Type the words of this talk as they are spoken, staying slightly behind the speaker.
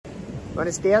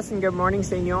Buenos dias and good morning,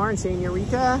 senor and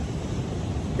senorita.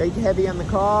 Great to have you on the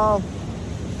call.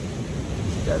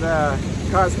 Got a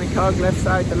cosmic hug, left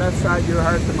side to left side, your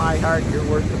heart to my heart, your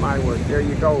word to my word. There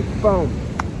you go, boom.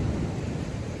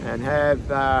 And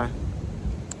have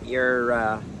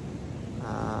your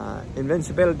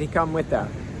invincibility come with that.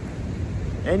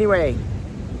 Anyway,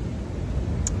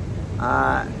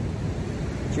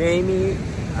 Jamie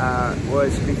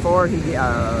was, before he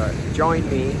joined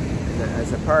me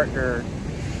as a partner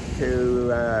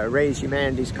to raise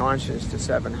humanity's consciousness to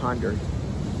 700,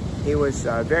 he was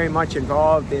very much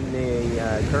involved in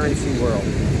the currency world,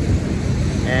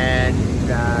 and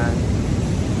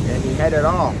he had it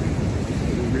all.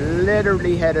 He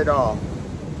literally had it all.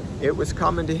 It was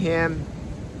coming to him,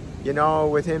 you know,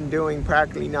 with him doing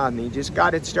practically nothing. He just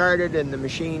got it started and the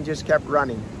machine just kept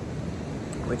running,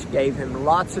 which gave him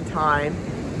lots of time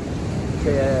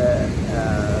to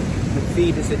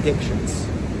feed his addictions.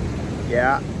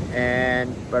 Yeah,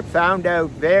 but found out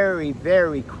very,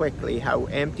 very quickly how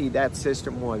empty that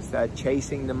system was, that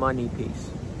chasing the money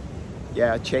piece.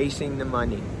 Yeah, chasing the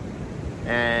money.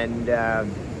 And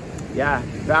yeah,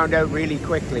 found out really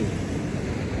quickly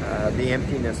the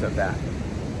emptiness of that.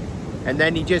 And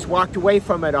then he just walked away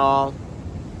from it all.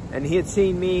 And he had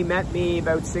met me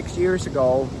about 6 years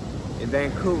ago in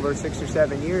Vancouver, 6 or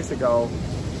 7 years ago.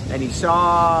 And he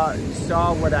saw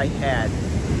what I had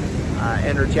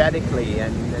energetically,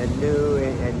 and knew,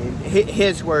 and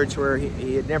his words were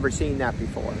he had never seen that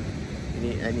before.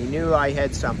 And he knew I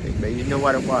had something, but he didn't know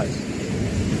what it was.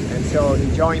 And so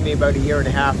he joined me about 1.5 years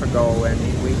ago, and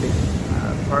we've been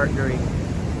partnering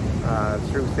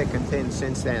through thick and thin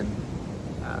since then,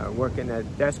 working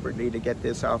desperately to get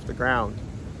this off the ground.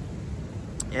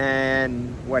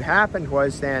 And what happened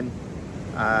was then,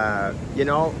 you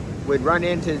know, we'd run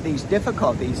into these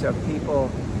difficulties of people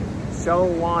so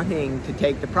wanting to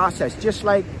take the process. Just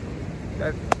like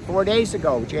 4 days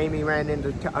ago, Jamie ran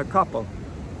into a couple.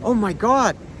 Oh my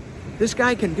God, this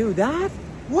guy can do that?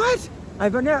 What?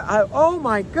 Oh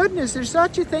my goodness, there's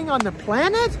such a thing on the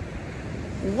planet?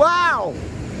 Wow,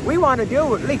 we want to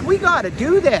do it. Like, we got to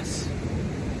do this.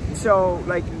 So,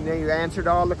 like, they answered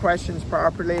all the questions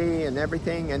properly and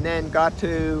everything, and then got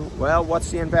to, well,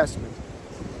 what's the investment?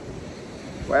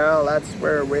 Well, that's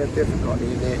where we have difficulty.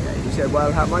 And he said,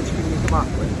 well, how much can you come up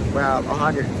with? Well,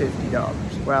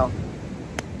 $150. Well,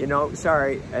 you know,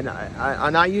 sorry. And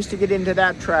I used to get into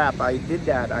that trap. I did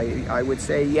that. I would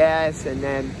say yes and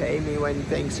then pay me when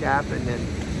things happen. And,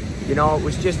 you know, it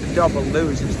was just a double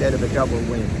lose instead of a double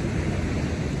win.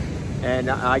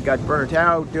 And I got burnt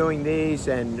out doing these,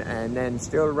 and then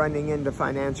still running into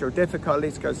financial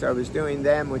difficulties because I was doing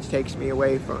them, which takes me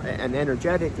away from, and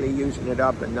energetically using it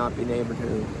up and not being able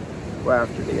to go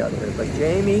after the other. But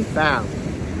Jamie found,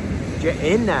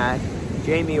 in that,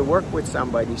 Jamie worked with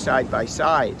somebody side by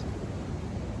side.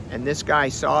 And this guy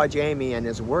saw Jamie and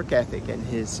his work ethic and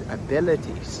his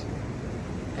abilities.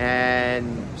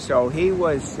 And so he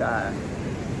was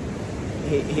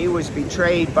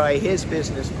betrayed by his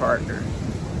business partner,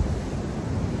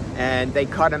 and they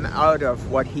cut him out of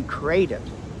what he created.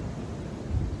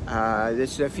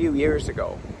 This is a few years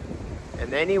ago.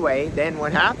 And anyway, then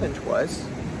what happened was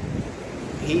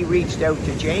he reached out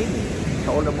to Jamie,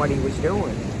 told him what he was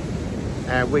doing,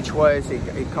 which was,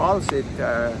 he calls it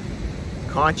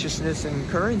consciousness and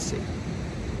currency.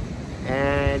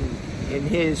 And in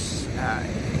his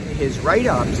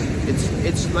write-ups,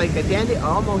 it's like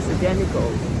almost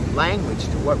identical language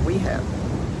to what we have.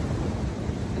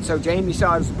 And so Jamie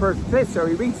saw it as a perfect fit, so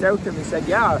he reached out to him and said,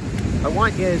 yeah, I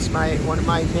want you as one of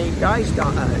my main guys,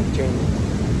 Jamie.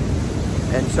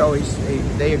 And so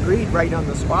they agreed right on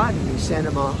the spot, and he sent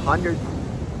him 100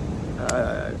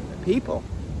 people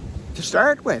to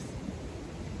start with,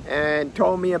 and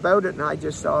told me about it, and I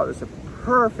just saw it was a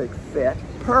perfect fit.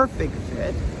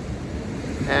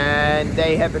 And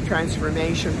they have a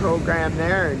transformation program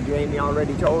there, and Jamie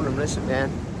already told him, listen,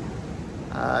 man,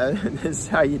 this is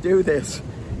how you do this.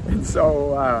 And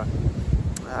so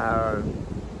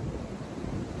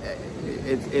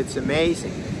it's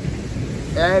amazing,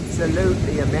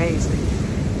 absolutely amazing,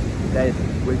 that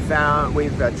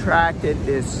we've attracted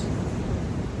this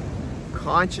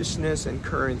consciousness and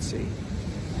currency,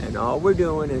 and all we're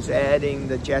doing is adding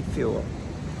the jet fuel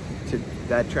to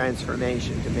that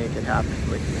transformation to make it happen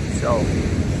quickly. So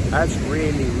that's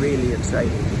really, really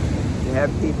exciting to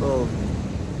have people,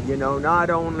 you know, not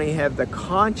only have the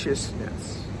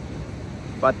consciousness,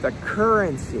 but the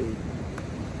currency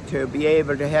to be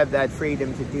able to have that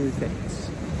freedom to do things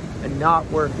and not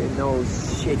work in those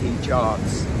shitty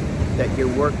jobs that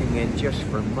you're working in just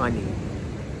for money.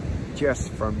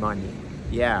 Just for money.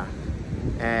 Yeah.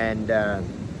 and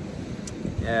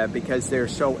because they're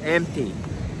so empty.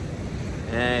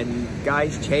 And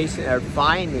guys chasing or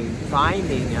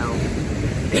finding out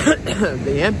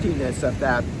the emptiness of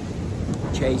that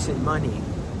chasing money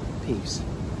piece.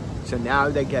 So now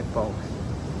they get both.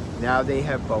 Now they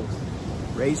have both,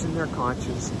 raising their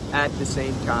conscience at the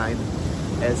same time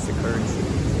as the currency.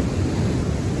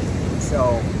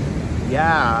 So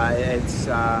yeah, it's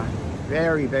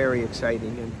very, very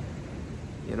exciting. And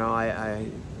you know, I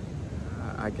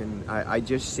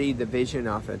just see the vision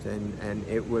of it, and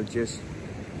it will just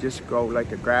go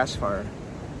like a grass fire,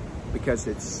 because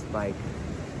it's like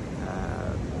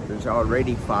there's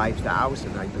already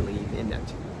 5,000, I believe, in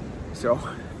it. So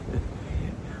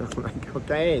I'm like,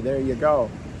 okay, there you go.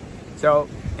 So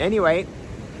anyway,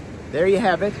 there you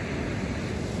have it.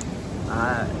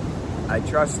 I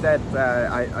trust that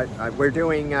we're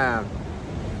doing a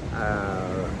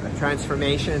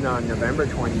transformation on November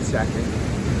 22nd,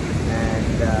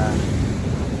 and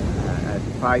at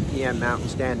 5 p.m. Mountain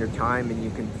Standard Time, and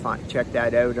you can check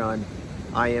that out on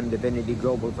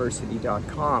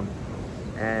IamDivinityGlobalversity.com.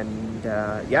 And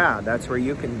yeah, that's where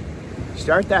you can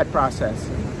start that process.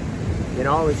 You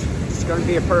know, it's going to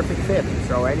be a perfect fit.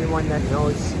 So anyone that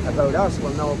knows about us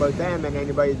will know about them, and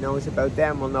anybody that knows about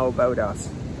them will know about us.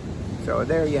 So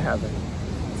there you have it.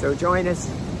 So join us.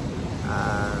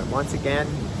 Once again,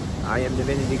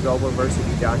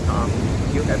 IamDivinityGlobalversity.com.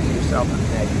 You have yourself a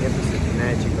magnificent,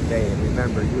 magical day, and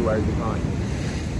remember, you are divine.